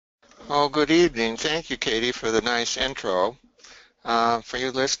Oh, good evening. Thank you, Katie, for the nice intro. For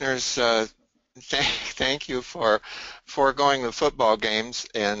you listeners, thank you for foregoing the football games,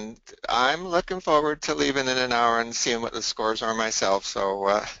 and I'm looking forward to leaving in an hour and seeing what the scores are myself,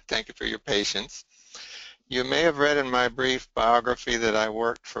 so thank you for your patience. You may have read in my brief biography that I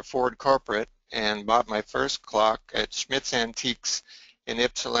worked for Ford Corporate and bought my first clock at Schmitt's Antiques in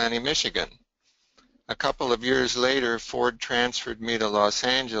Ypsilanti, Michigan. A couple of years later, Ford transferred me to Los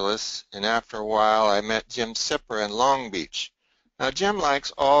Angeles, and after a while I met Jim Sipper in Long Beach. Now, Jim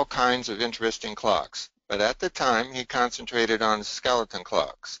likes all kinds of interesting clocks, but at the time he concentrated on skeleton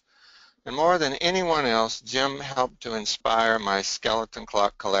clocks. And more than anyone else, Jim helped to inspire my skeleton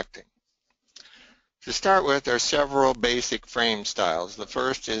clock collecting. To start with, there are several basic frame styles. The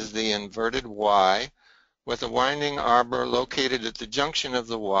first is the inverted Y, with a winding arbor located at the junction of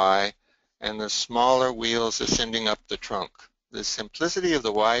the Y and the smaller wheels ascending up the trunk. The simplicity of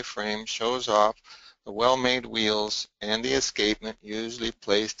the Y frame shows off the well-made wheels and the escapement usually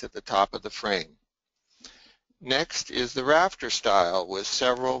placed at the top of the frame. Next is the rafter style with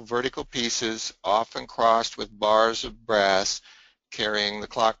several vertical pieces often crossed with bars of brass carrying the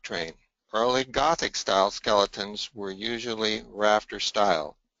clock train. Early Gothic style skeletons were usually rafter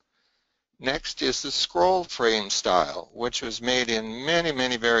style. Next is the scroll frame style, which was made in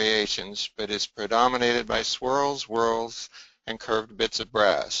many variations, but is predominated by swirls, whorls, and curved bits of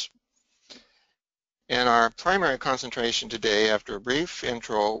brass. And our primary concentration today, after a brief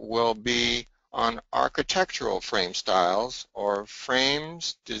intro, will be on architectural frame styles, or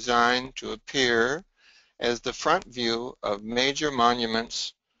frames designed to appear as the front view of major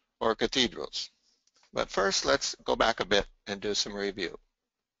monuments or cathedrals. But first, let's go back a bit and do some review.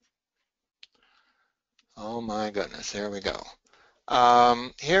 Oh my goodness, there we go.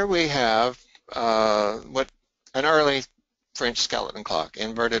 Here we have what an early French skeleton clock,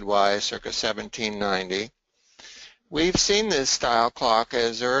 inverted Y, circa 1790. We've seen this style clock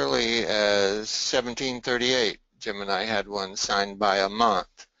as early as 1738. Jim and I had one signed by a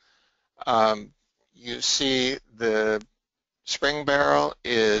month. You see the spring barrel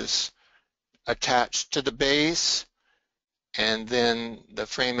is attached to the base, and then the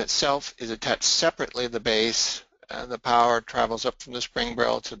frame itself is attached separately to the base. The power travels up from the spring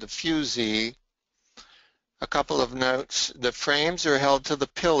barrel to the fusee. A couple of notes: the frames are held to the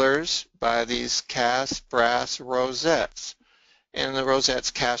pillars by these cast brass rosettes, and the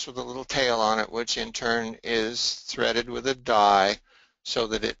rosette's cast with a little tail on it, which in turn is threaded with a die so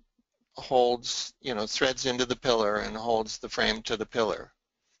that it holds, threads into the pillar and holds the frame to the pillar.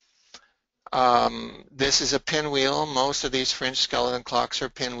 This is a pinwheel. Most of these French skeleton clocks are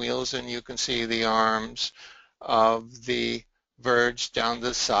pinwheels, and you can see the arms of the verge down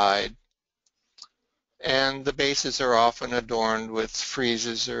the side. And the bases are often adorned with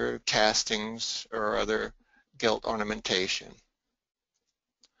friezes or castings or other gilt ornamentation.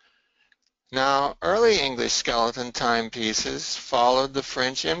 Now, early English skeleton timepieces followed the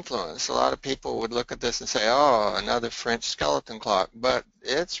French influence. A lot of people would look at this and say, oh, another French skeleton clock, but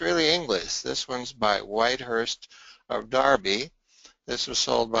it's really English. This one's by Whitehurst of Derby. This was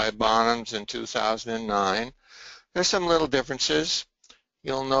sold by Bonhams in 2009. There's some little differences.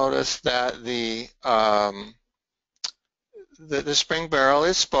 You'll notice that the spring barrel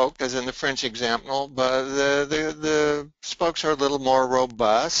is spoked, as in the French example, but the spokes are a little more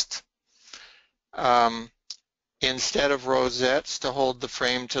robust. Instead of rosettes to hold the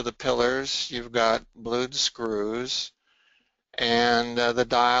frame to the pillars, you've got blued screws, and the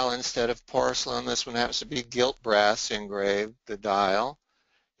dial, instead of porcelain, this one happens to be gilt brass engraved, the dial.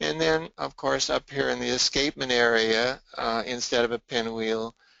 And then, of course, up here in the escapement area, instead of a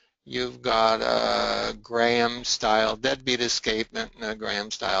pinwheel, you've got a Graham-style deadbeat escapement and a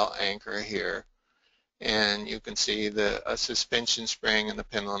Graham-style anchor here. And you can see a suspension spring and the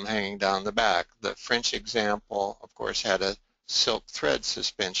pendulum hanging down the back. The French example, of course, had a silk thread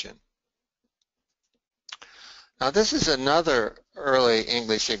suspension. Now, this is another early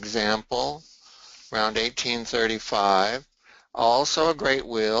English example, around 1835. Also a great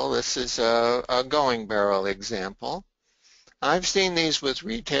wheel. This is a going barrel example. I've seen these with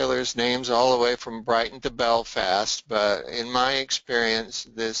retailers' names all the way from Brighton to Belfast, but in my experience,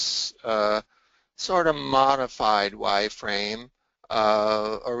 this sort of modified Y-frame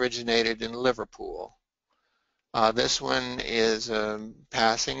originated in Liverpool. This one is a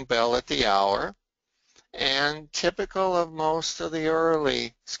passing bell at the hour, and typical of most of the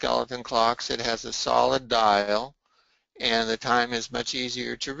early skeleton clocks, it has a solid dial, and the time is much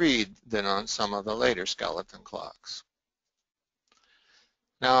easier to read than on some of the later skeleton clocks.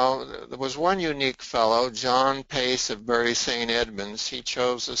 Now, there was one unique fellow, John Pace of Bury St. Edmunds. He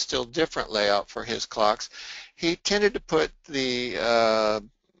chose a still different layout for his clocks. He tended to put the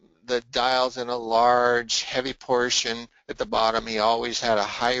dials in a large, heavy portion at the bottom. He always had a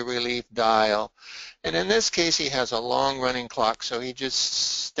high relief dial. And in this case, he has a long running clock, so he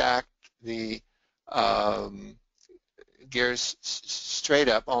just stacked the um, gears straight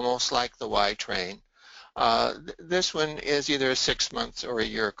up, almost like the Y train. This one is either a 6 month or a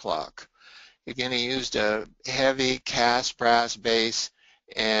year clock. Again, he used a heavy cast brass base,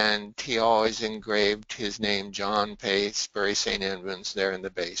 and he always engraved his name, John Pace, Bury St. Edmunds, there in the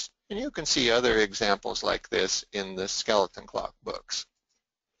base. And you can see other examples like this in the skeleton clock books.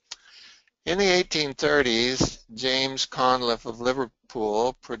 In the 1830s, James Conliffe of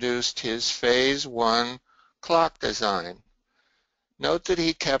Liverpool produced his Phase 1 clock design. Note that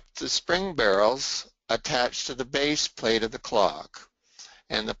he kept the spring barrels attached to the base plate of the clock.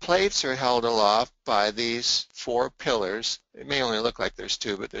 And the plates are held aloft by these 4 pillars. It may only look like there's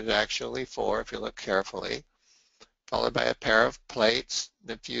 2, but there's actually 4 if you look carefully, followed by a pair of plates.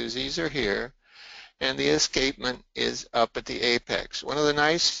 The fusees are here, and the escapement is up at the apex. One of the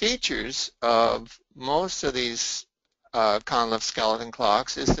nice features of most of these Conliffe skeleton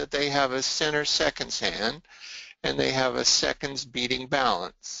clocks is that they have a center seconds hand, and they have a seconds beating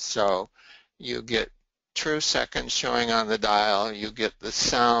balance. So you get true seconds showing on the dial, you get the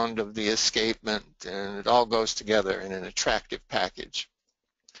sound of the escapement, and it all goes together in an attractive package.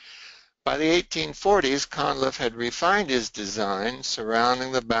 By the 1840s, Conliffe had refined his design,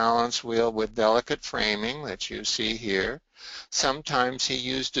 surrounding the balance wheel with delicate framing that you see here. Sometimes he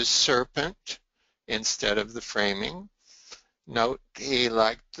used a serpent instead of the framing. Note he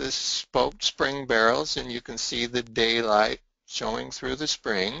liked the spoked spring barrels, and you can see the daylight showing through the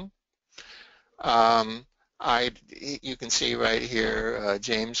spring. You can see right here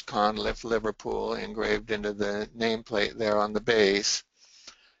James Conliffe, Liverpool, engraved into the nameplate there on the base.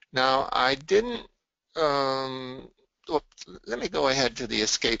 Now, I didn't, let me go ahead to the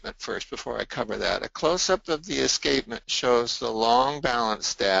escapement first before I cover that. A close-up of the escapement shows the long balance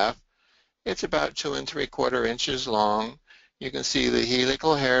staff. It's about 2 3/4 inches long. You can see the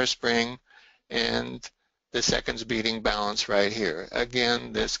helical hairspring and the seconds beating balance right here.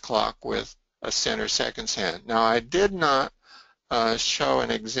 Again, this clock with a center seconds hand. Now, I did not show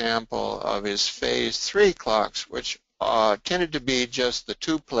an example of his Phase 3 clocks, which tended to be just the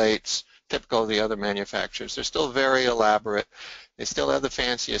 2 plates, typical of the other manufacturers. They're still very elaborate. They still have the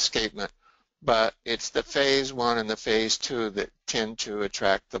fancy escapement, but it's the Phase 1 and the Phase 2 that tend to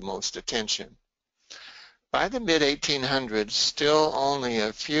attract the most attention. By the mid-1800s, still only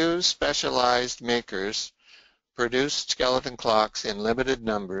a few specialized makers produced skeleton clocks in limited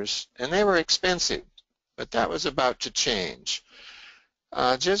numbers, and they were expensive, but that was about to change.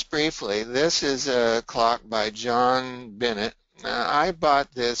 Just briefly, this is a clock by John Bennett. I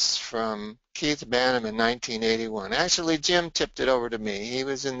bought this from Keith Banham in 1981. Actually, Jim tipped it over to me. He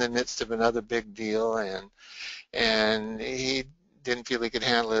was in the midst of another big deal, and he didn't feel he could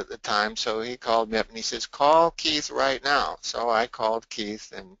handle it at the time, so he called me up and he says, "Call Keith right now." So I called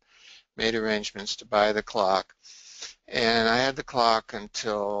Keith and made arrangements to buy the clock. And I had the clock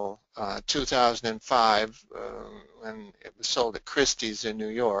until 2005 when it was sold at Christie's in New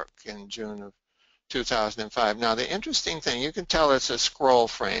York in June of 2005. Now, the interesting thing, you can tell it's a scroll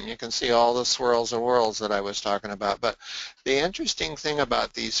frame. You can see all the swirls and whirls that I was talking about. But the interesting thing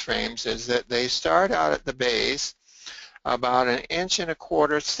about these frames is that they start out at the base about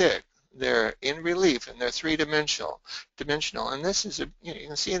 1.25 inches thick. They're in relief and they're three-dimensional. And this is you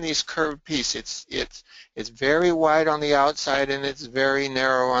can see in these curved pieces, it's very wide on the outside and it's very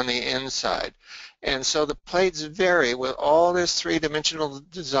narrow on the inside. And so the plates vary with all this three-dimensional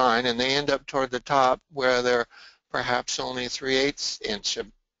design, and they end up toward the top where they're perhaps only 3/8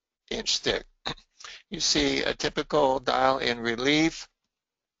 inch thick. You see a typical dial in relief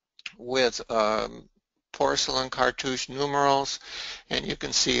with porcelain cartouche numerals, and you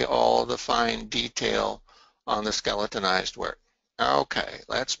can see all the fine detail on the skeletonized work. Okay,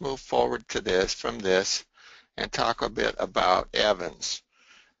 let's move forward to from this and talk a bit about Evans.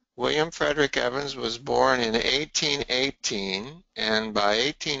 William Frederick Evans was born in 1818, and by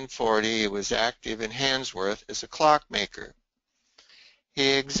 1840 he was active in Handsworth as a clockmaker.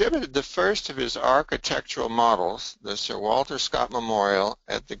 He exhibited the first of his architectural models, the Sir Walter Scott Memorial,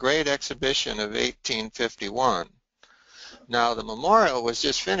 at the Great Exhibition of 1851. Now, the memorial was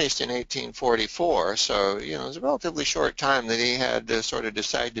just finished in 1844, so it was a relatively short time that he had to sort of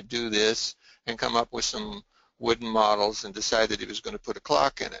decide to do this and come up with some wooden models and decide that he was going to put a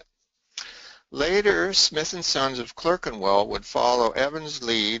clock in it. Later, Smith and Sons of Clerkenwell would follow Evans'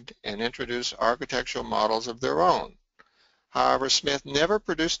 lead and introduce architectural models of their own. However, Smith never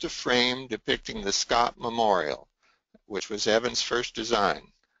produced a frame depicting the Scott Memorial, which was Evans' first design.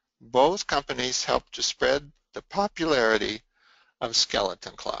 Both companies helped to spread the popularity of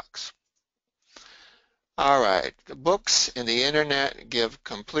skeleton clocks. All right, the books and the internet give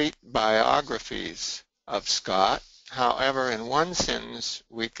complete biographies of Scott. However, in one sentence,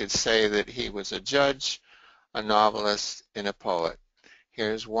 we could say that he was a judge, a novelist, and a poet.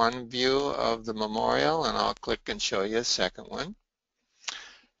 Here's one view of the memorial, and I'll click and show you a second one.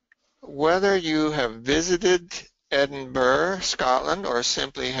 Whether you have visited Edinburgh, Scotland, or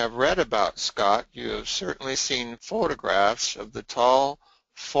simply have read about Scott, you have certainly seen photographs of the tall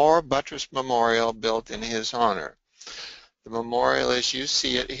four-buttress memorial built in his honor. The memorial, as you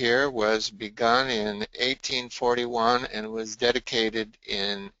see it here, was begun in 1841 and was dedicated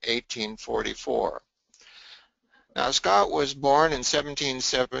in 1844. Now, Scott was born in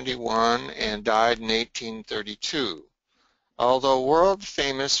 1771 and died in 1832. Although world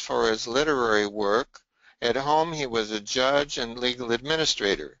famous for his literary work, at home he was a judge and legal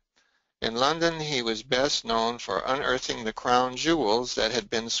administrator. In London, he was best known for unearthing the crown jewels that had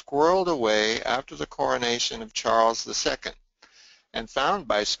been squirreled away after the coronation of Charles II and found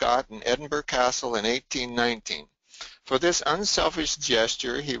by Scott in Edinburgh Castle in 1819. For this unselfish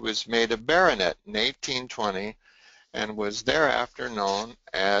gesture, he was made a baronet in 1820 and was thereafter known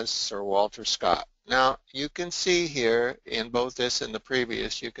as Sir Walter Scott. Now, you can see here in both this and the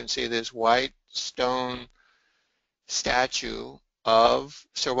previous, you can see this white stone statue of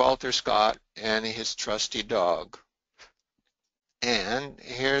Sir Walter Scott and his trusty dog. And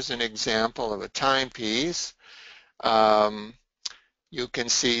here's an example of a timepiece. You can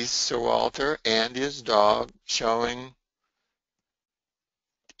see Sir Walter and his dog showing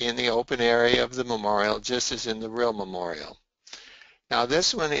in the open area of the memorial, just as in the real memorial. Now,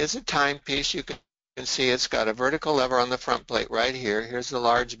 this one is a timepiece. You can see it's got a vertical lever on the front plate right here. Here's the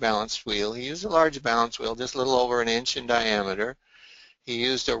large balance wheel. He used a large balance wheel, just a little over an inch in diameter. He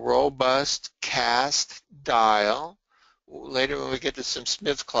used a robust cast dial. Later, when we get to some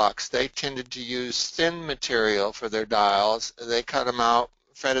Smith clocks, they tended to use thin material for their dials. They cut them out,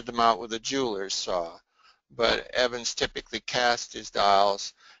 fretted them out with a jeweler's saw. But Evans typically cast his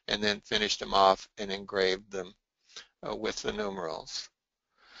dials and then finished them off and engraved them with the numerals.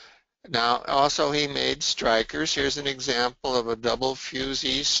 Now, also he made strikers. Here's an example of a double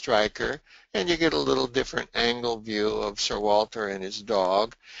fusee striker, and you get a little different angle view of Sir Walter and his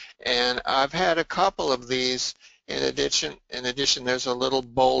dog. And I've had a couple of these. In addition, there's a little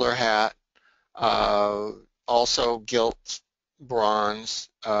bowler hat, also gilt bronze,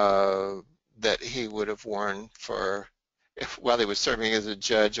 that he would have worn for while he was serving as a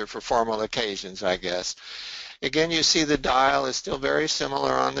judge or for formal occasions, I guess. Again, you see the dial is still very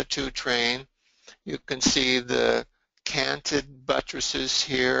similar on the two-train. You can see the canted buttresses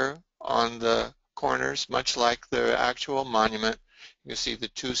here on the corners, much like the actual monument. You can see the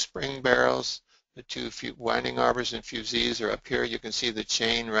two spring barrels, the two winding arbors and fusees are up here. You can see the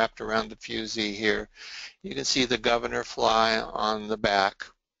chain wrapped around the fusee here. You can see the governor fly on the back.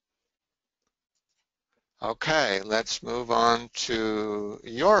 Okay, let's move on to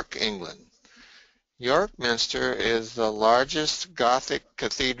York, England. York Minster is the largest Gothic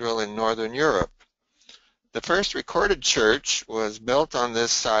cathedral in Northern Europe. The first recorded church was built on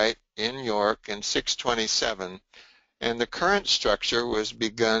this site in York in 627, and the current structure was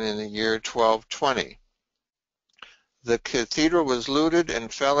begun in the year 1220. The cathedral was looted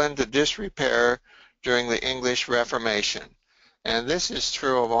and fell into disrepair during the English Reformation. And this is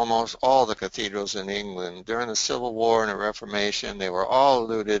true of almost all the cathedrals in England. During the Civil War and the Reformation, they were all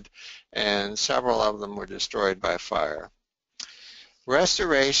looted, and several of them were destroyed by fire.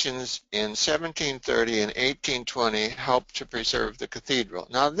 Restorations in 1730 and 1820 helped to preserve the cathedral.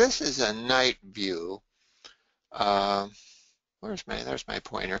 Now, this is a night view. There's my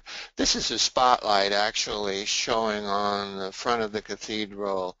pointer. This is a spotlight actually showing on the front of the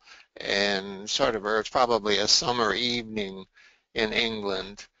cathedral, and it's probably a summer evening in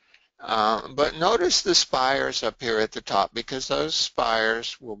England. But notice the spires up here at the top, because those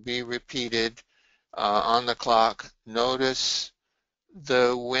spires will be repeated on the clock. Notice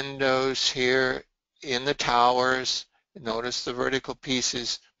the windows here in the towers. Notice the vertical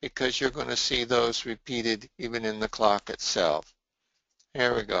pieces, because you're going to see those repeated even in the clock itself.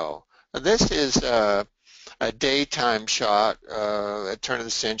 Here we go. This is a daytime shot at turn of the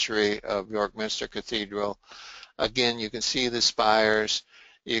century of York Minster Cathedral. Again, you can see the spires,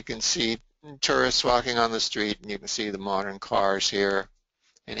 you can see tourists walking on the street, and you can see the modern cars here.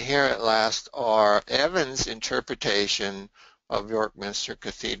 And here at last are Evans' interpretation of York Minster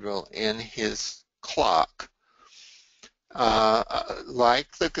Cathedral in his clock.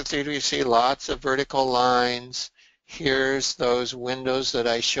 Like the cathedral, you see lots of vertical lines. Here's those windows that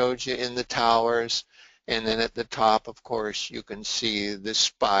I showed you in the towers. And then at the top, of course, you can see the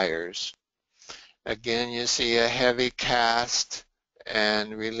spires. Again, you see a heavy cast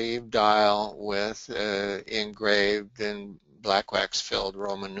and relieved dial with engraved and black wax filled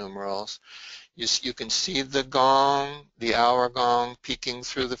Roman numerals. You can see the gong, the hour gong, peeking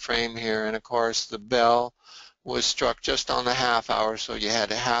through the frame here, and of course the bell was struck just on the half hour, so you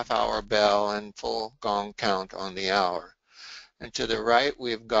had a half-hour bell and full gong count on the hour. And to the right,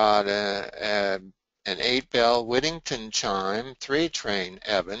 we've got an 8-bell Whittington chime, 3-train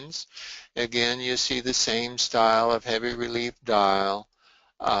Evans. Again, you see the same style of heavy relief dial,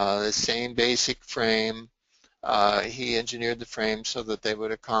 the same basic frame. He engineered the frame so that they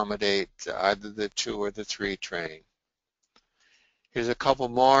would accommodate either the 2 or the 3 train. Here's a couple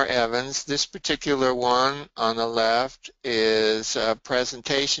more Evans. This particular one on the left is a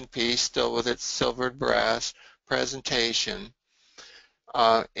presentation piece, still with its silvered brass presentation.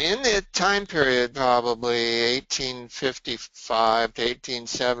 In the time period, probably 1855 to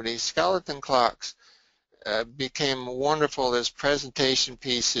 1870, skeleton clocks became wonderful as presentation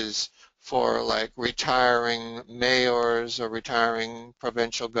pieces for like retiring mayors or retiring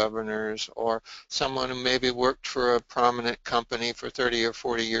provincial governors or someone who maybe worked for a prominent company for 30 or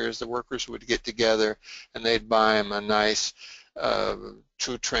 40 years. The workers would get together and they'd buy him a nice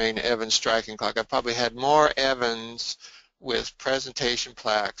 2-train Evans striking clock. I probably had more Evans with presentation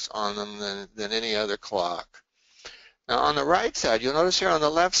plaques on them than any other clock. Now on the right side, you'll notice here on the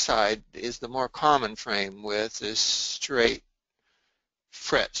left side is the more common frame with this straight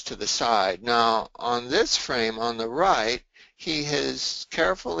frets to the side. Now on this frame on the right, he has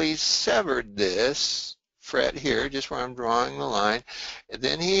carefully severed this fret here, just where I'm drawing the line. And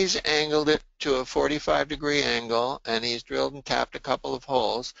then he's angled it to a 45-degree angle, and he's drilled and tapped a couple of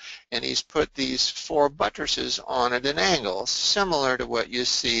holes, and he's put these 4 buttresses on at an angle, similar to what you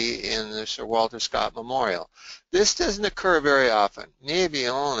see in the Sir Walter Scott Memorial. This doesn't occur very often. Maybe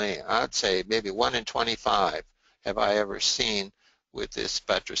only, I'd say, maybe 1 in 25 have I ever seen with this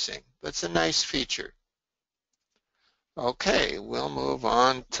buttressing. That's a nice feature. Okay, we'll move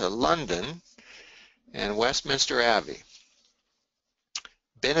on to London and Westminster Abbey.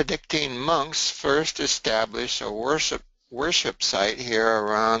 Benedictine monks first established a worship site here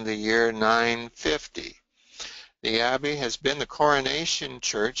around the year 950. The Abbey has been the coronation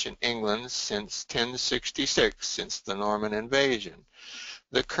church in England since 1066, since the Norman invasion.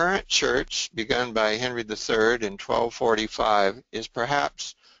 The current church, begun by Henry III in 1245, is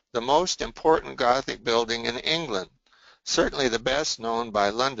perhaps the most important Gothic building in England, certainly the best known by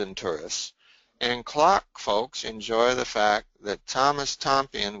London tourists. And clock folks enjoy the fact that Thomas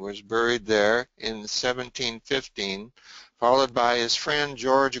Tompion was buried there in 1715, followed by his friend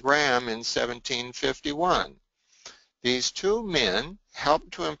George Graham in 1751. These 2 men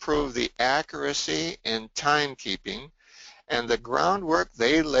helped to improve the accuracy and timekeeping, and the groundwork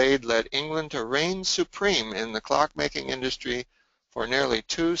they laid led England to reign supreme in the clockmaking industry for nearly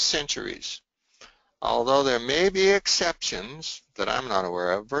 2 centuries. Although there may be exceptions that I'm not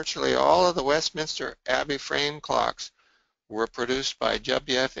aware of, virtually all of the Westminster Abbey frame clocks were produced by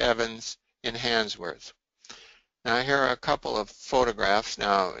W.F. Evans in Handsworth. Now here are a couple of photographs.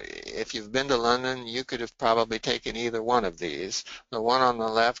 Now if you've been to London, you could have probably taken either one of these. The one on the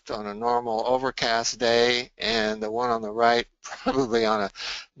left on a normal overcast day, and the one on the right probably on a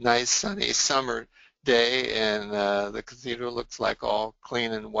nice sunny summer day, and the cathedral looks like all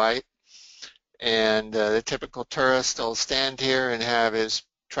clean and white. And the typical tourist will stand here and have his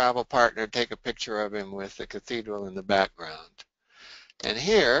travel partner take a picture of him with the cathedral in the background. And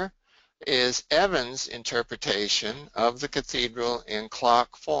here is Evans' interpretation of the cathedral in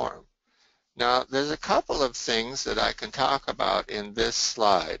clock form. Now, there's a couple of things that I can talk about in this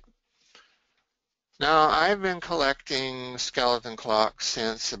slide. Now, I've been collecting skeleton clocks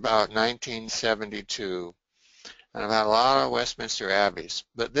since about 1972. And I've had a lot of Westminster Abbeys.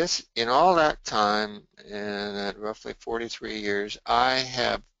 But this, in all that time, in at roughly 43 years, I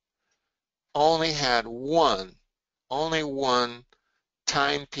have only had only one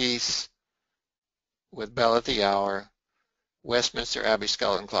timepiece with bell at the hour, Westminster Abbey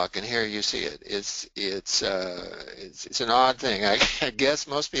skeleton clock, and here you see it. It's an odd thing. I guess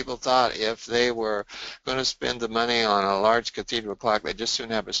most people thought if they were going to spend the money on a large cathedral clock, they'd just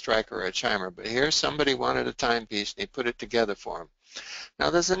soon have a striker or a chimer. But here somebody wanted a timepiece, and he put it together for them. Now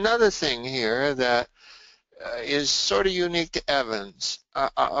there's another thing here that is sort of unique to Evans.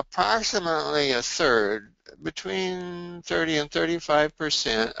 Approximately a third, between 30 and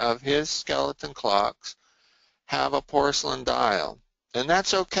 35% of his skeleton clocks have a porcelain dial. And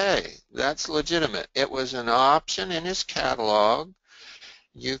that's okay. That's legitimate. It was an option in his catalog.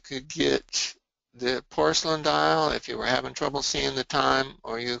 You could get the porcelain dial if you were having trouble seeing the time,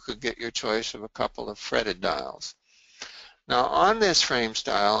 or you could get your choice of a couple of fretted dials. Now, on this frame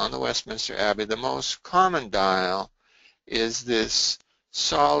style, on the Westminster Abbey, the most common dial is this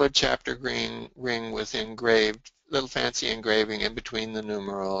solid chapter green ring with engraved, little fancy engraving in between the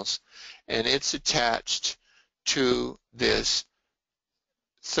numerals, and it's attached to this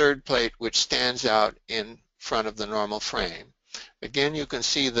third plate which stands out in front of the normal frame. Again, you can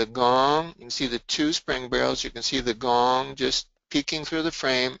see the gong, you can see the two spring barrels, you can see the gong just peeking through the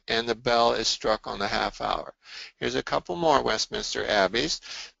frame, and the bell is struck on the half hour. Here's a couple more Westminster Abbeys.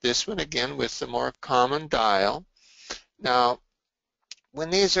 This one again with the more common dial. Now, when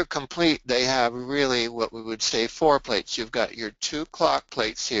these are complete, they have really what we would say 4 plates. You've got your 2 clock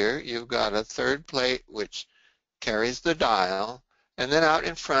plates here. You've got a third plate which carries the dial. And then out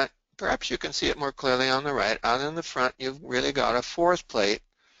in front, perhaps you can see it more clearly on the right, out in the front you've really got a 4th plate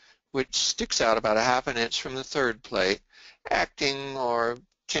which sticks out about a ½ an inch from the 3rd plate, acting or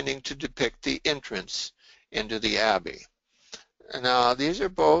tending to depict the entrance into the Abbey. Now, these are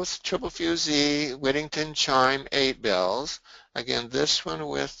both triple fusee Whittington chime 8 bells. Again, this one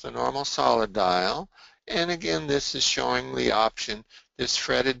with the normal solid dial. And again, this is showing the option. This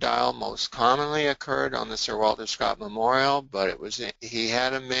fretted dial most commonly occurred on the Sir Walter Scott Memorial, but he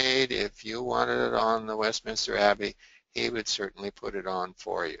had it made. If you wanted it on the Westminster Abbey, he would certainly put it on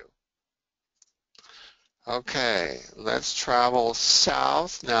for you. Okay, let's travel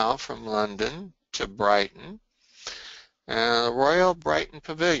south now from London to Brighton. The Royal Brighton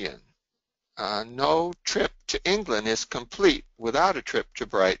Pavilion. No trip to England is complete without a trip to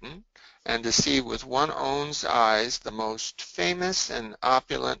Brighton and to see with one's own eyes the most famous and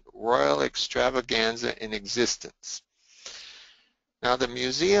opulent royal extravaganza in existence. Now, the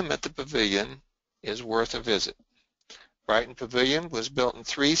museum at the pavilion is worth a visit. Brighton Pavilion was built in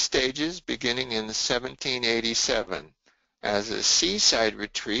 3 stages beginning in 1787 as a seaside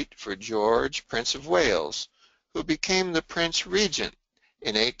retreat for George, Prince of Wales, who became the Prince Regent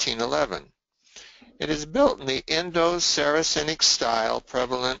in 1811. It is built in the Indo-Saracenic style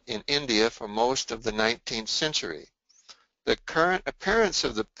prevalent in India for most of the 19th century. The current appearance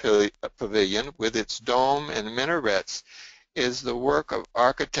of the pavilion, with its dome and minarets, is the work of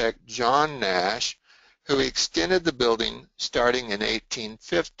architect John Nash, who extended the building starting in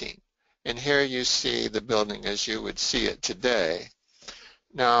 1815. And here you see the building as you would see it today.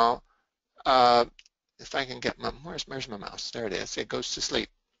 Now, if I can get my, where's my mouse? There it is. It goes to sleep.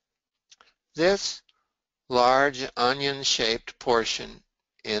 This large onion-shaped portion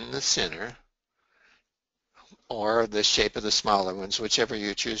in the center, or the shape of the smaller ones, whichever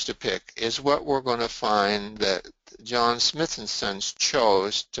you choose to pick, is what we're going to find that John Smith & Sons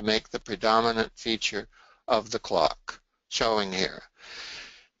chose to make the predominant feature of the clock, showing here.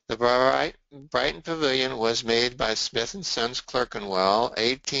 The Brighton Pavilion was made by Smith & Sons Clerkenwell,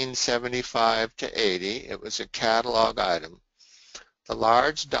 1875 to 80. It was a catalog item. The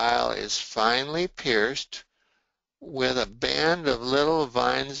large dial is finely pierced with a band of little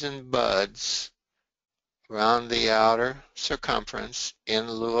vines and buds around the outer circumference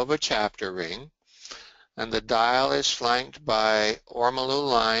in lieu of a chapter ring, and the dial is flanked by ormolu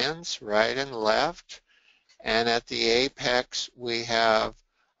lions right and left, and at the apex we have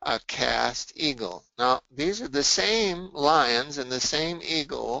a cast eagle. Now, these are the same lions and the same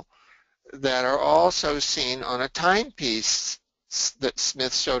eagle that are also seen on a timepiece that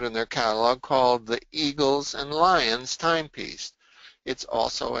Smith showed in their catalog called the Eagles and Lions timepiece. It's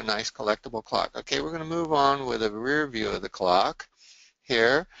also a nice collectible clock. Okay, we're going to move on with a rear view of the clock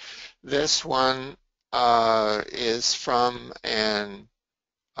here. This one is from an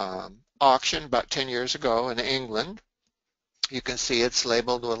auction about 10 years ago in England. You can see it's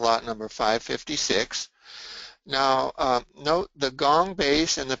labeled with lot number 556. Now, note the gong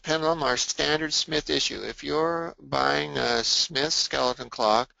base and the pendulum are standard Smith issue. If you're buying a Smith skeleton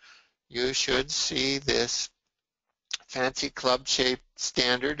clock, you should see this fancy club-shaped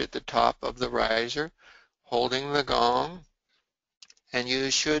standard at the top of the riser holding the gong, and you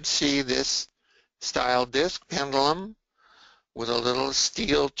should see this style disc pendulum with a little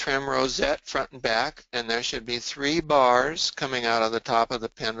steel trim rosette front and back, and there should be 3 bars coming out of the top of the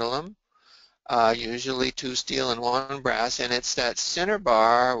pendulum, usually 2 steel and 1 brass, and it's that center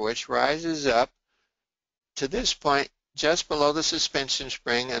bar which rises up to this point just below the suspension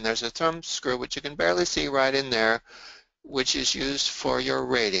spring, and there's a thumb screw, which you can barely see right in there, which is used for your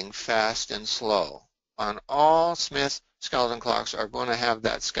rating, fast and slow. On all Smith skeleton clocks are going to have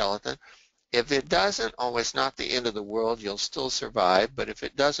that skeleton. If it doesn't, oh, it's not the end of the world. You'll still survive. But if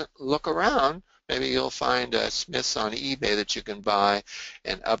it doesn't, look around. Maybe you'll find a Smiths on eBay that you can buy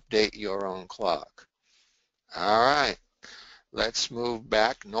and update your own clock. All right, let's move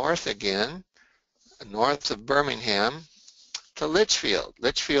back north again, north of Birmingham to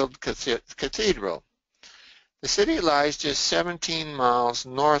Litchfield Cathedral. The city lies just 17 miles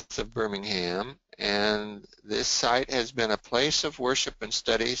north of Birmingham, and this site has been a place of worship and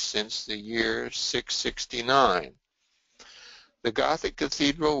study since the year 669. The Gothic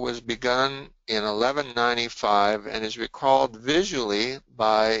cathedral was begun in 1195 and is recalled visually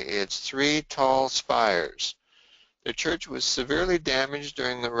by its three tall spires. The church was severely damaged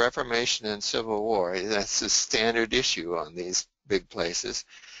during the Reformation and Civil War. That's a standard issue on these big places.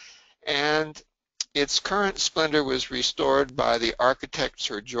 And its current splendor was restored by the architect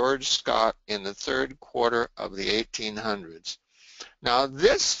Sir George Scott in the third quarter of the 1800s. Now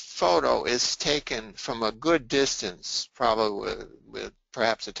this photo is taken from a good distance, probably with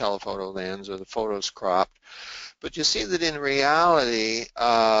perhaps a telephoto lens or the photo's cropped, but you see that in reality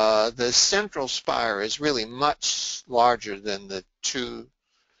the central spire is really much larger than the two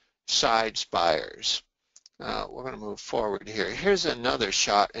side spires. We're going to move forward here. Here's another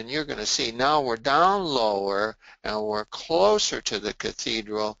shot, and you're going to see now we're down lower and we're closer to the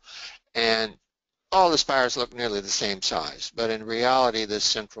cathedral, and all the spires look nearly the same size, but in reality the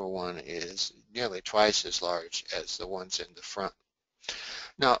central one is nearly twice as large as the ones in the front.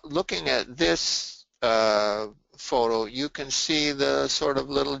 Now looking at this photo, you can see the sort of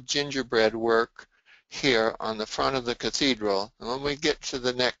little gingerbread work here on the front of the cathedral, and when we get to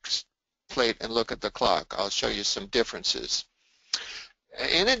the next plate and look at the clock, I'll show you some differences.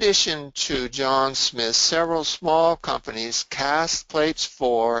 In addition to John Smith, several small companies cast plates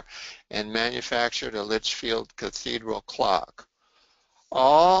for and manufactured a Litchfield Cathedral clock.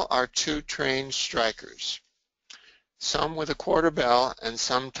 All are two-trained strikers, some with a quarter bell and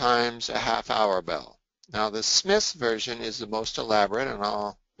sometimes a half-hour bell. Now the Smith version is the most elaborate, and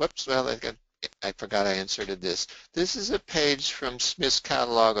I forgot I inserted this. This is a page from Smith's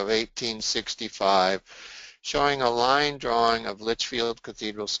catalog of 1865 showing a line drawing of Litchfield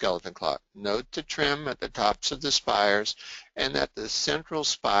Cathedral skeleton clock. Note the trim at the tops of the spires and that the central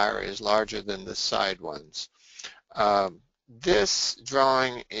spire is larger than the side ones. This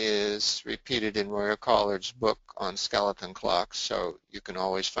drawing is repeated in Royal Collard's book on skeleton clocks, so you can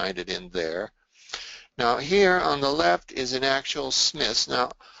always find it in there. Now here on the left is an actual Smith's. Now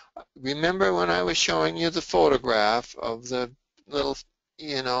remember when I was showing you the photograph of the little,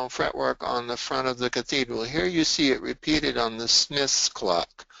 fretwork on the front of the cathedral? Here you see it repeated on the Smith's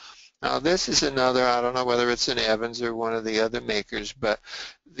clock. Now this is another, I don't know whether it's an Evans or one of the other makers, but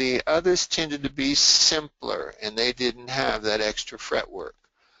the others tended to be simpler and they didn't have that extra fretwork.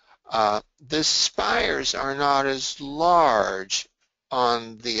 The spires are not as large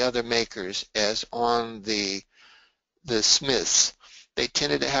on the other makers as on the Smiths. They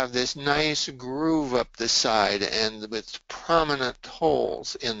tended to have this nice groove up the side and with prominent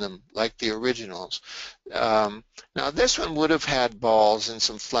holes in them like the originals. Now this one would have had balls and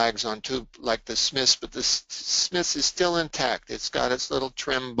some flags on too like the Smiths, but the Smiths is still intact. It's got its little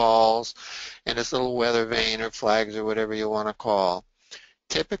trim balls and its little weather vane or flags or whatever you want to call.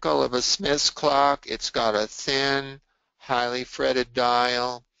 Typical of a Smith's clock, it's got a thin, highly fretted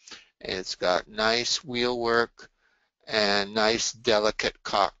dial. It's got nice wheelwork and nice delicate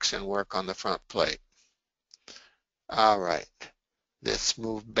cocks and work on the front plate. All right, let's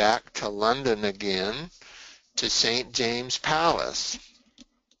move back to London again to St. James Palace.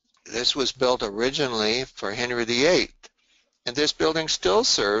 This was built originally for Henry VIII, and this building still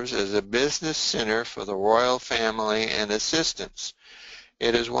serves as a business center for the royal family and assistants.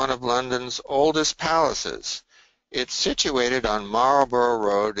 It is one of London's oldest palaces. It's situated on Marlborough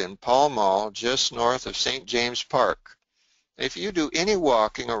Road in Pall Mall, just north of St. James Park. If you do any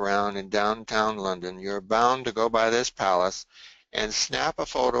walking around in downtown London, you're bound to go by this palace and snap a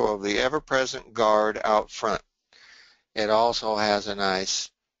photo of the ever-present guard out front. It also has a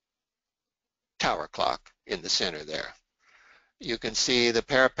nice tower clock in the center there. You can see the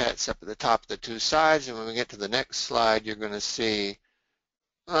parapets up at the top of the two sides, and when we get to the next slide, you're going to see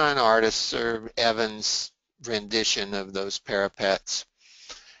an artist's or Evans' rendition of those parapets.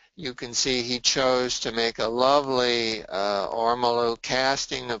 You can see he chose to make a lovely ormolu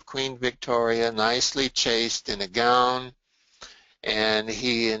casting of Queen Victoria, nicely chased in a gown, and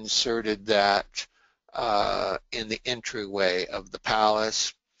he inserted that in the entryway of the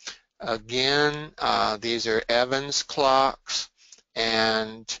palace. Again, these are Evans clocks,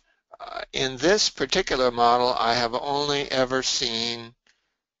 and in this particular model, I have only ever seen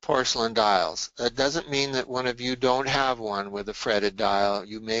porcelain dials. That doesn't mean that one of you don't have one with a fretted dial.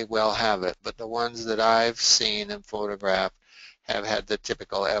 You may well have it, but the ones that I've seen and photographed have had the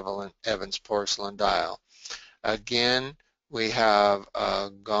typical Evans porcelain dial. Again, we have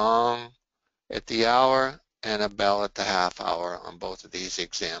a gong at the hour and a bell at the half hour on both of these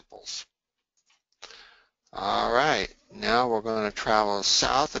examples. All right, now we're going to travel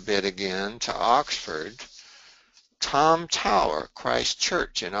south a bit again to Oxford. Tom Tower, Christ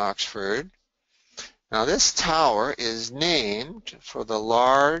Church in Oxford. Now this tower is named for the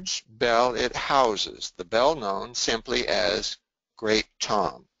large bell it houses, the bell known simply as Great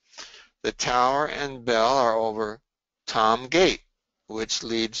Tom. The tower and bell are over Tom Gate, which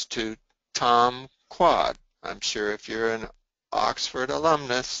leads to Tom Quad. I'm sure if you're an Oxford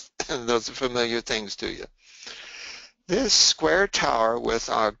alumnus, those are familiar things to you. This square tower with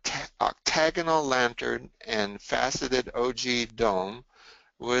octagonal lantern and faceted ogee dome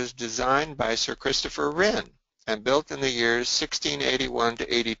was designed by Sir Christopher Wren and built in the years 1681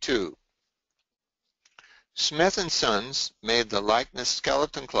 to 82. Smith & Sons made the likeness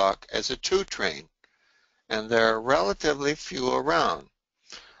skeleton clock as a two-train, and there are relatively few around.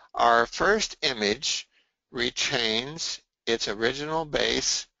 Our first image retains its original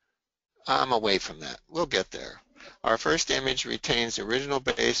base. I'm away from that. We'll get there. Our first image retains the original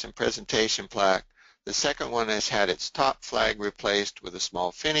base and presentation plaque. The second one has had its top flag replaced with a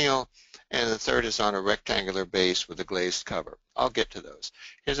small finial, and the third is on a rectangular base with a glazed cover. I'll get to those.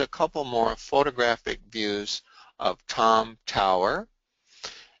 Here's a couple more photographic views of Tom Tower,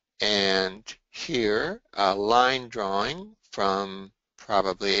 and here a line drawing from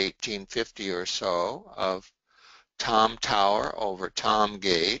probably 1850 or so of Tom Tower over Tom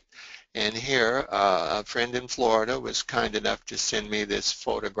Gate. And here, a friend in Florida was kind enough to send me this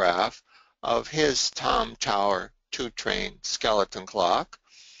photograph of his Tom Tower two-train skeleton clock.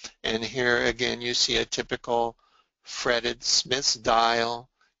 And here again, you see a typical fretted Smith's dial.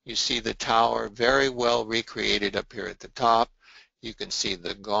 You see the tower very well recreated up here at the top. You can see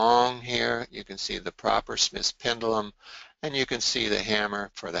the gong here. You can see the proper Smith's pendulum, and you can see the hammer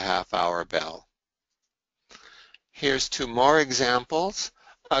for the half-hour bell. Here's two more examples.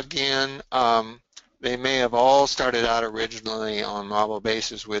 Again, they may have all started out originally on marble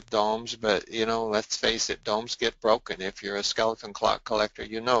bases with domes, but you know, let's face it, domes get broken. If you're a skeleton clock collector,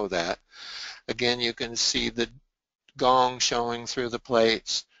 you know that. Again, you can see the gong showing through the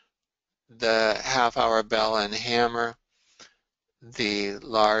plates, the half-hour bell and hammer, the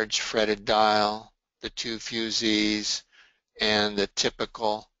large fretted dial, the two fusees, and the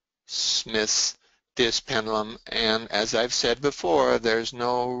typical Smith's disc pendulum. And as I've said before, there's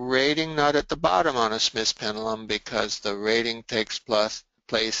no rating nut at the bottom on a Smith's pendulum because the rating takes place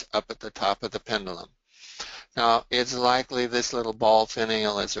up at the top of the pendulum. Now, it's likely this little ball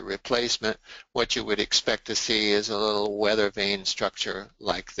finial is a replacement. What you would expect to see is a little weather vane structure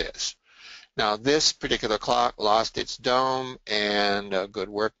like this. Now, this particular clock lost its dome, and a good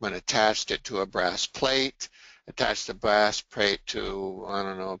workman attached it to a brass plate, attached the brass plate to, I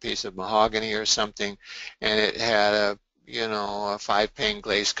don't know, a piece of mahogany or something, and it had a, you know, a 5-pane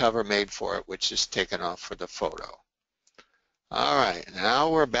glaze cover made for it, which is taken off for the photo. All right, now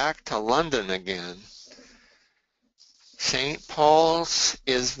we're back to London again. St. Paul's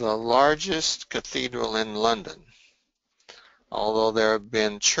is the largest cathedral in London. Although there have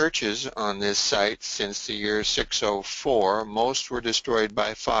been churches on this site since the year 604, most were destroyed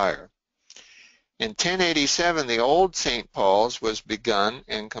by fire. In 1087, the old St. Paul's was begun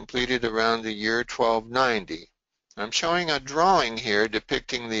and completed around the year 1290. I'm showing a drawing here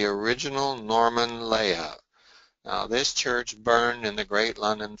depicting the original Norman layout. Now, this church burned in the Great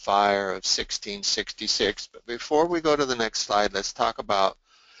London Fire of 1666, but before we go to the next slide, let's talk about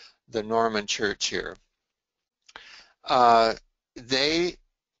the Norman church here. They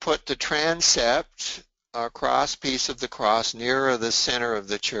put the transept, a cross piece of the cross, nearer the center of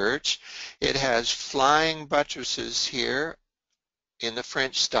the church. It has flying buttresses here in the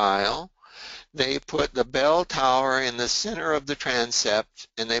French style. They put the bell tower in the center of the transept,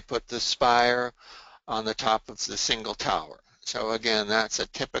 and they put the spire on the top of the single tower. So again, that's a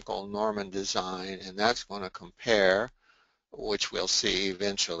typical Norman design, and that's going to compare, which we'll see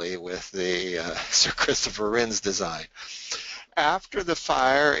eventually, with the Sir Christopher Wren's design. After the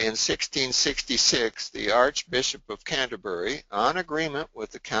fire in 1666, the Archbishop of Canterbury, on agreement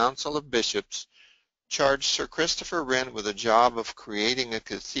with the Council of Bishops, charged Sir Christopher Wren with the job of creating a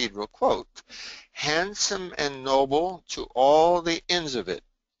cathedral, quote, handsome and noble to all the ends of it,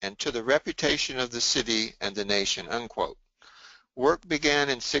 and to the reputation of the city and the nation, unquote. Work began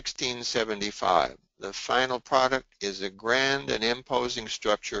in 1675. The final product is a grand and imposing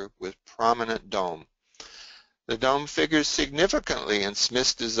structure with prominent dome. The dome figures significantly in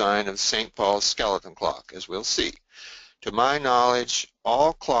Smith's design of St. Paul's skeleton clock, as we'll see. To my knowledge,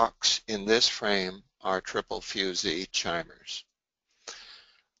 all clocks in this frame are triple fusee chimers.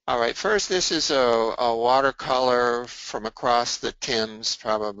 All right, first this is a watercolor from across the Thames,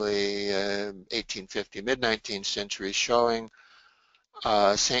 probably 1850, mid-19th century, showing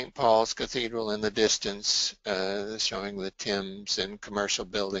St. Paul's Cathedral in the distance, showing the Thames and commercial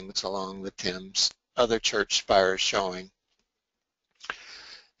buildings along the Thames, other church spires showing.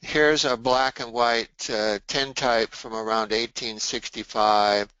 Here's a black and white tintype from around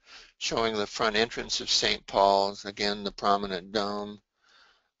 1865 showing the front entrance of St. Paul's, again the prominent dome.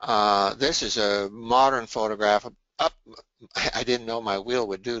 This is a modern photograph. I didn't know my wheel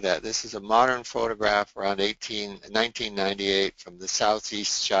would do that. This is a modern photograph around 1998 from the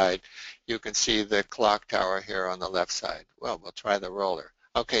southeast side. You can see the clock tower here on the left side. Well, we'll try the roller.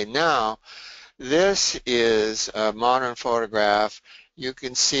 Okay, now this is a modern photograph. You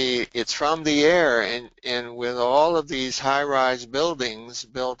can see it's from the air, and with all of these high-rise buildings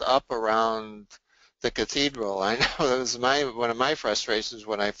built up around the cathedral. I know that was one of my frustrations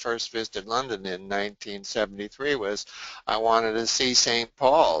when I first visited London in 1973 was I wanted to see St.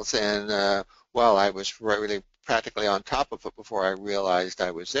 Paul's, and well, I was really practically on top of it before I realized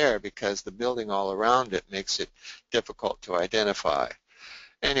I was there because the building all around it makes it difficult to identify.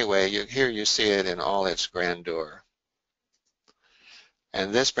 Anyway, here you see it in all its grandeur.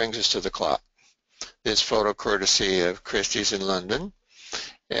 And this brings us to the clock. This photo courtesy of Christie's in London.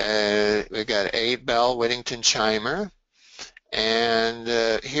 We've got 8-bell Whittington chimer.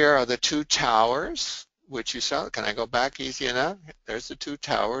 And here are the two towers, which you saw. Can I go back easy enough? There's the two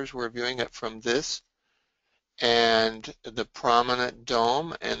towers. We're viewing it from this. And the prominent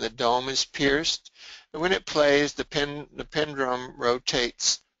dome, and the dome is pierced. And when it plays, the pendulum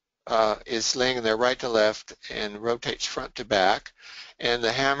rotates, is laying there right to left and rotates front to back. And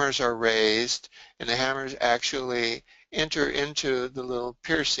the hammers are raised, and the hammers actually enter into the little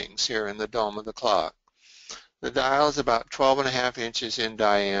piercings here in the dome of the clock. The dial is about 12.5 inches in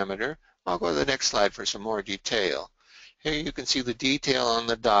diameter. I'll go to the next slide for some more detail. Here you can see the detail on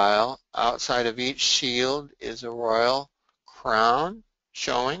the dial. Outside of each shield is a royal crown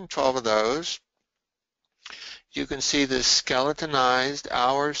showing 12 of those. You can see the skeletonized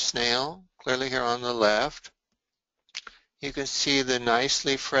hour snail clearly here on the left. You can see the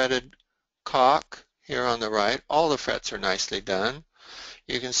nicely fretted cock here on the right. All the frets are nicely done.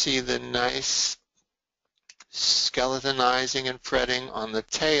 You can see the nice skeletonizing and fretting on the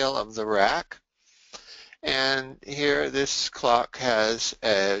tail of the rack. And here this clock has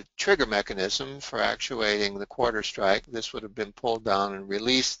a trigger mechanism for actuating the quarter strike. This would have been pulled down and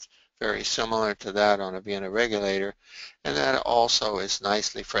released, very similar to that on a Vienna regulator, and that also is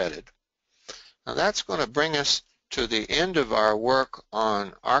nicely fretted. Now that's going to bring us to the end of our work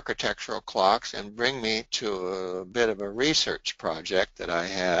on architectural clocks and bring me to a bit of a research project that I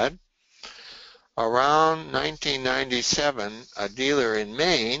had. Around 1997, a dealer in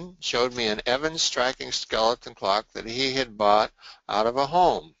Maine showed me an Evans striking skeleton clock that he had bought out of a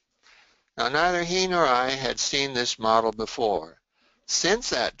home. Now, neither he nor I had seen this model before. Since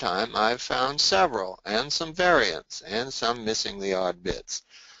that time, I've found several, and some variants, and some missing the odd bits.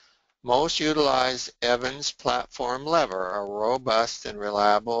 Most utilize Evans platform lever, a robust and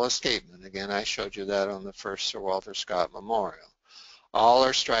reliable escapement. Again, I showed you that on the first Sir Walter Scott Memorial. All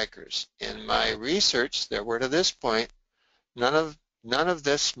are strikers. In my research, there were to this point none of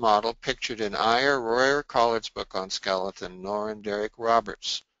this model pictured in either Royer Collard's book on skeleton nor in Derek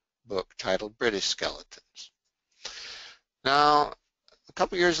Roberts' book titled British Skeletons. Now, a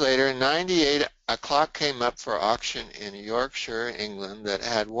couple years later, in '98, a clock came up for auction in Yorkshire, England, that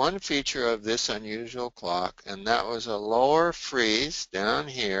had one feature of this unusual clock, and that was a lower frieze down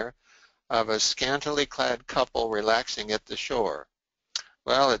here of a scantily clad couple relaxing at the shore.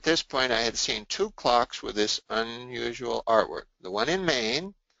 Well, at this point, I had seen two clocks with this unusual artwork, the one in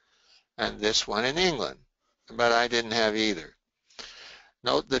Maine and this one in England, but I didn't have either.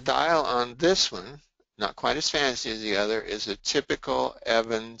 Note the dial on this one, not quite as fancy as the other, is a typical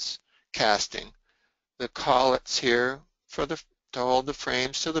Evans casting. The collets here to hold the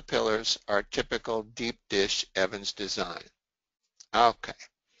frames to the pillars are typical deep dish Evans design. Okay.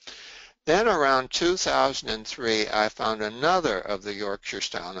 Then around 2003, I found another of the Yorkshire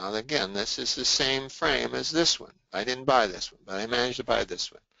style. Now again, this is the same frame as this one. I didn't buy this one, but I managed to buy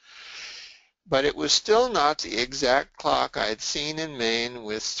this one. But it was still not the exact clock I had seen in Maine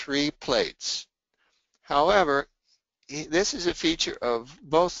with 3 plates. However, this is a feature of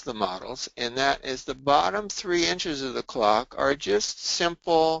both the models, and that is the bottom 3 inches of the clock are just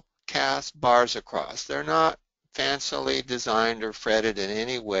simple cast bars across. They're not fancily designed or fretted in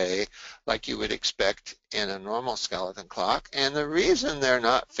any way like you would expect in a normal skeleton clock. And the reason they're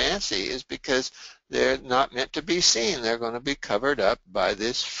not fancy is because they're not meant to be seen. They're going to be covered up by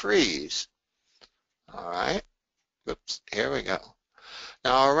this frieze. All right. Oops, here we go.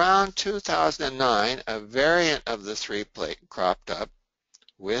 Now around 2009, a variant of the 3-plate cropped up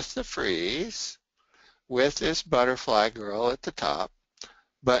with the frieze, with this butterfly girl at the top,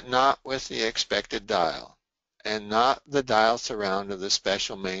 but not with the expected dial, and not the dial surround of the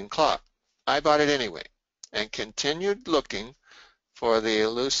special main clock. I bought it anyway, and continued looking for the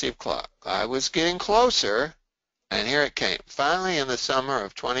elusive clock. I was getting closer, and here it came. Finally, in the summer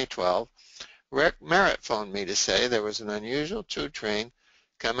of 2012, Rick Merritt phoned me to say there was an unusual 2 train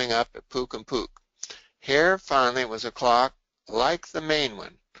coming up at Pook and Pook. Here finally was a clock like the main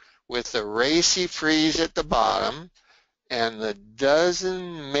one, with the racy frieze at the bottom and the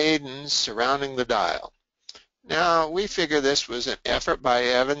dozen maidens surrounding the dial. Now, we figure this was an effort by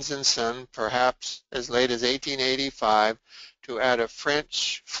Evans and Son, perhaps as late as 1885, to add a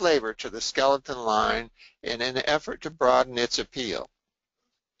French flavor to the skeleton line in an effort to broaden its appeal.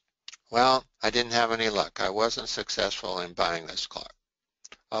 Well, I didn't have any luck. I wasn't successful in buying this clock.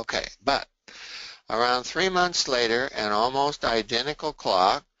 Okay, but around 3 months later, an almost identical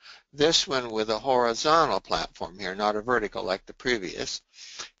clock, this one with a horizontal platform here, not a vertical like the previous,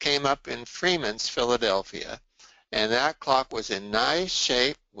 came up in Freeman's, Philadelphia, and that clock was in nice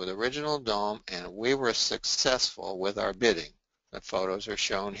shape with original dome, and we were successful with our bidding. The photos are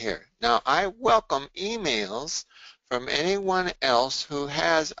shown here. Now, I welcome emails from anyone else who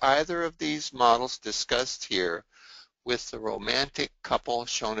has either of these models discussed here with the romantic couple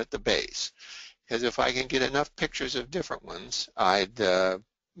shown at the base. Because if I can get enough pictures of different ones, I'd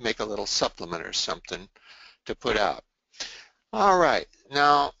make a little supplement or something to put out. All right,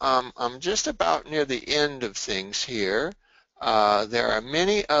 now I'm just about near the end of things here. There are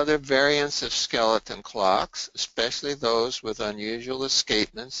many other variants of skeleton clocks, especially those with unusual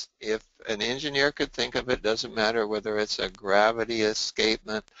escapements. If an engineer could think of it, doesn't matter whether it's a gravity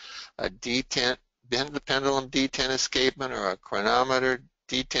escapement, a D10, the pendulum D10 escapement, or a chronometer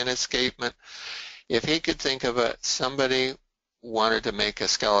D10 escapement. If he could think of it, somebody wanted to make a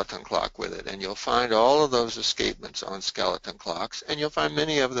skeleton clock with it, and you'll find all of those escapements on skeleton clocks, and you'll find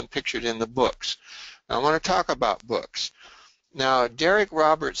many of them pictured in the books. Now, I want to talk about books. Now, Derek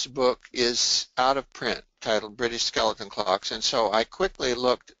Roberts' book is out of print, titled British Skeleton Clocks, and so I quickly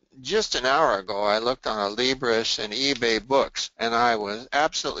looked, just an hour ago, I looked on Libris and eBay Books, and I was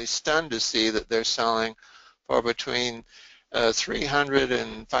absolutely stunned to see that they're selling for between $300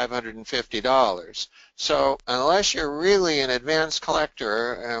 and $550. So unless you're really an advanced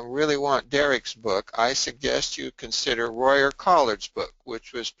collector and really want Derek's book, I suggest you consider Royer Collard's book,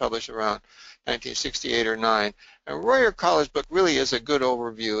 which was published around 1968 or 9. And Royer Collard's book really is a good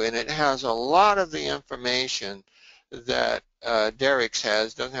overview, and it has a lot of the information that Derek's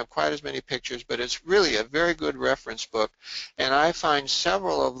has. Doesn't have quite as many pictures, but it's really a very good reference book. And I find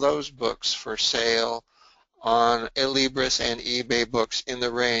several of those books for sale on Libris and eBay Books in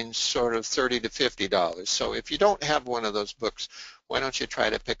the range sort of $30 to $50. So if you don't have one of those books, why don't you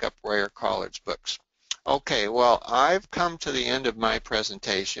try to pick up Royer Collard's books? Okay, well, I've come to the end of my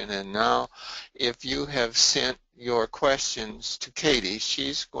presentation, and now if you have sent your questions to Katie,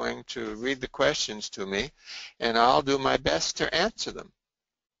 she's going to read the questions to me, and I'll do my best to answer them.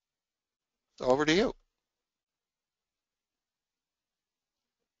 Over to you.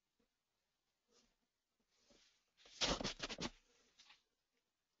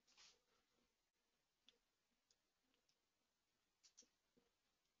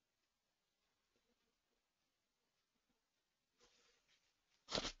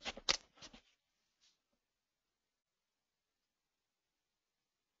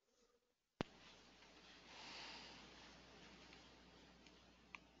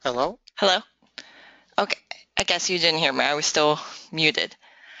 Hello? Hello? Okay, I guess you didn't hear me. I was still muted.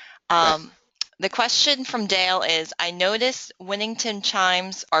 Right. The question from Dale is, I noticed Winnington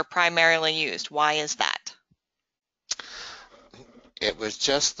chimes are primarily used. Why is that? It was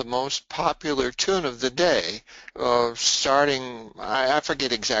just the most popular tune of the day. Starting, I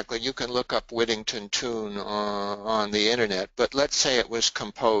forget exactly. You can look up Whittington tune on the internet, but let's say it was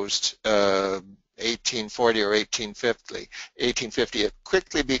composed 1840 or 1850. 1850. It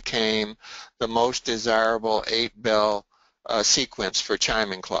quickly became the most desirable 8-bell sequence for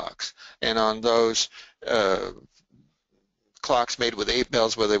chiming clocks, and on those clocks made with 8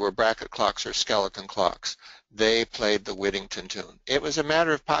 bells, whether they were bracket clocks or skeleton clocks, they played the Whittington tune. It was a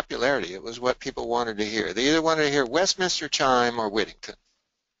matter of popularity. It was what people wanted to hear. They either wanted to hear Westminster chime or Whittington.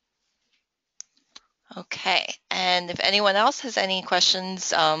 Okay, and if anyone else has any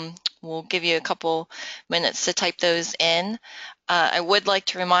questions, we'll give you a couple minutes to type those in. I would like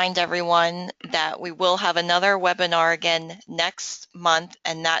to remind everyone that we will have another webinar again next month,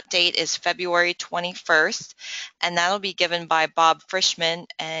 and that date is February 21st, and that'll be given by Bob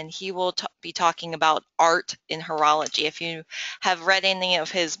Schmitt, and he will be talking about art in horology. If you have read any of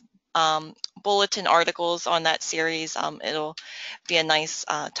his bulletin articles on that series, it'll be a nice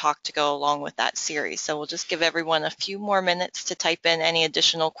talk to go along with that series. So we'll just give everyone a few more minutes to type in any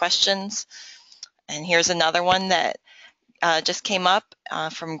additional questions. And here's another one that just came up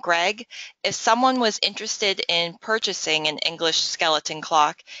from Greg. If someone was interested in purchasing an English skeleton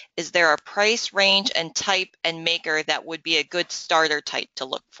clock, is there a price range and type and maker that would be a good starter type to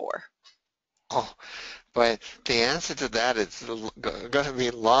look for? Oh, but the answer to that is going to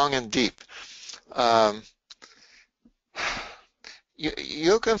be long and deep. Um,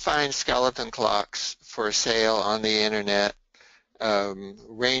 you can find skeleton clocks for sale on the internet,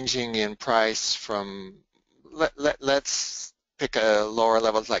 ranging in price from, let's pick a lower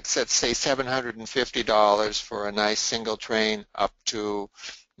level, like let's say $750 for a nice single train, up to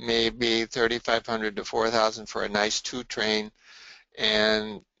maybe $3,500 to $4,000 for a nice two train,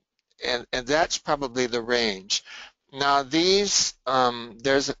 and that's probably the range. Now these,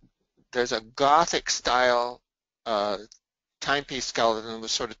 there's a Gothic style timepiece skeleton with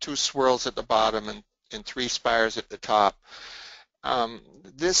sort of two swirls at the bottom and three spires at the top.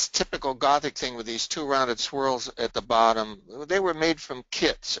 This typical Gothic thing with these two rounded swirls at the bottom, they were made from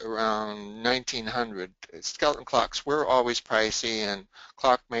kits around 1900. Skeleton clocks were always pricey, and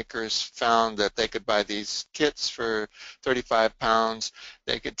clockmakers found that they could buy these kits for 35 pounds.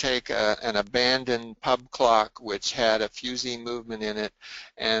 They could take an abandoned pub clock which had a fusee movement in it,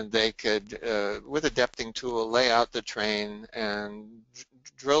 and they could, with a depthing tool, lay out the train and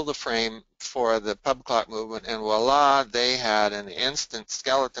drill the frame for the pub clock movement, and voila, they had an instant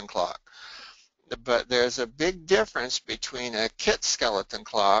skeleton clock. But there's a big difference between a kit skeleton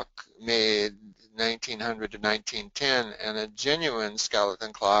clock made 1900 to 1910 and a genuine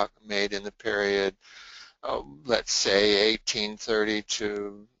skeleton clock made in the period, let's say 1830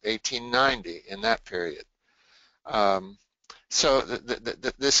 to 1890, in that period. So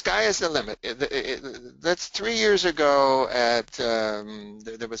the sky is the limit. That's 3 years ago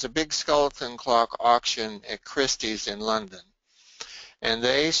there was a big skeleton clock auction at Christie's in London, and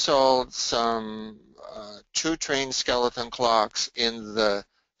they sold some two-train skeleton clocks in the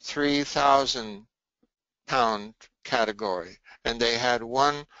 3,000 pound category, and they had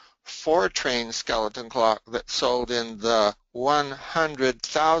one four-train skeleton clock that sold in the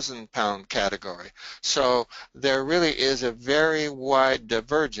 100,000 pound category. So there really is a very wide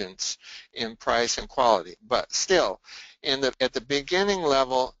divergence in price and quality. But still, at the beginning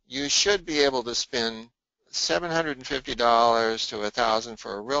level, you should be able to spend $750 to $1,000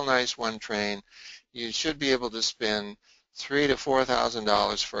 for a real nice one train. You should be able to spend $3,000 to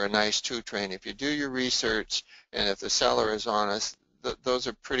 $4,000 for a nice two train. If you do your research and if the seller is honest, those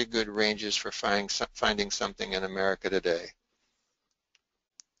are pretty good ranges for finding something in America today.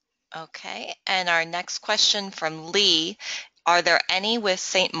 Okay, and our next question from Lee, are there any with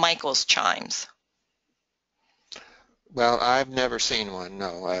St. Michael's chimes? Well, I've never seen one.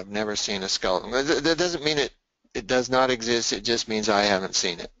 No, I've never seen a skeleton. That doesn't mean it does not exist. It just means I haven't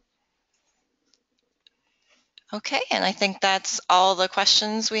seen it. Okay, and I think that's all the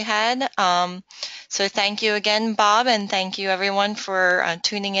questions we had. So thank you again, Bob, and thank you everyone for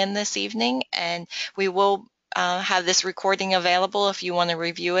tuning in this evening. And we will have this recording available if you want to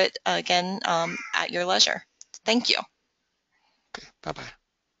review it again at your leisure. Thank you. Okay, bye-bye.